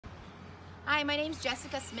Hi, my name's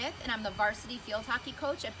Jessica Smith, and I'm the varsity field hockey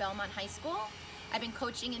coach at Belmont High School. I've been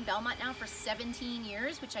coaching in Belmont now for 17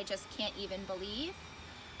 years, which I just can't even believe.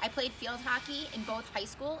 I played field hockey in both high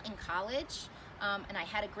school and college, and I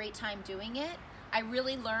had a great time doing it. I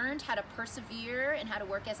really learned how to persevere and how to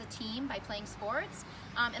work as a team by playing sports,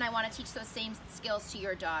 and I want to teach those same skills to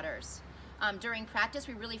your daughters. During practice,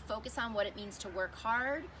 we really focus on what it means to work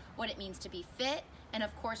hard, what it means to be fit, and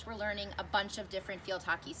of course, we're learning a bunch of different field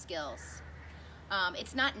hockey skills.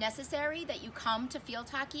 It's not necessary that you come to field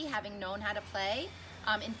hockey having known how to play.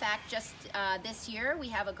 In fact, just this year, we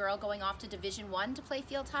have a girl going off to Division I to play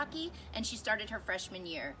field hockey, and she started her freshman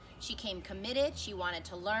year. She came committed, she wanted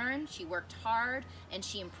to learn, she worked hard, and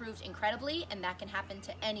she improved incredibly, and that can happen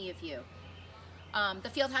to any of you. The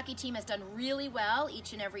field hockey team has done really well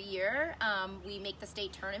each and every year. We make the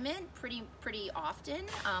state tournament pretty often,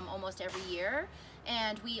 almost every year.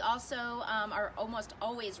 And we also are almost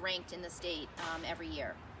always ranked in the state every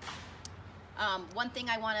year. One thing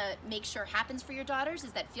I want to make sure happens for your daughters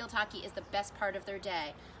is that field hockey is the best part of their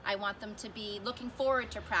day. I want them to be looking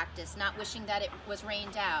forward to practice, not wishing that it was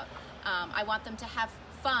rained out. I want them to have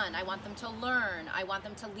fun. I want them to learn. I want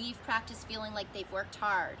them to leave practice feeling like they've worked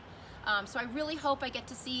hard. So I really hope I get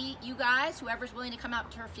to see you guys, whoever's willing to come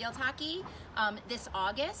out to her field hockey this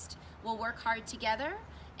August. We'll work hard together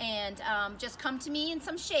and just come to me in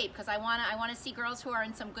some shape, because I want to see girls who are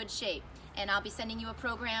in some good shape. And I'll be sending you a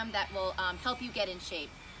program that will help you get in shape.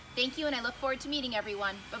 Thank you, and I look forward to meeting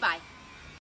everyone. Bye-bye.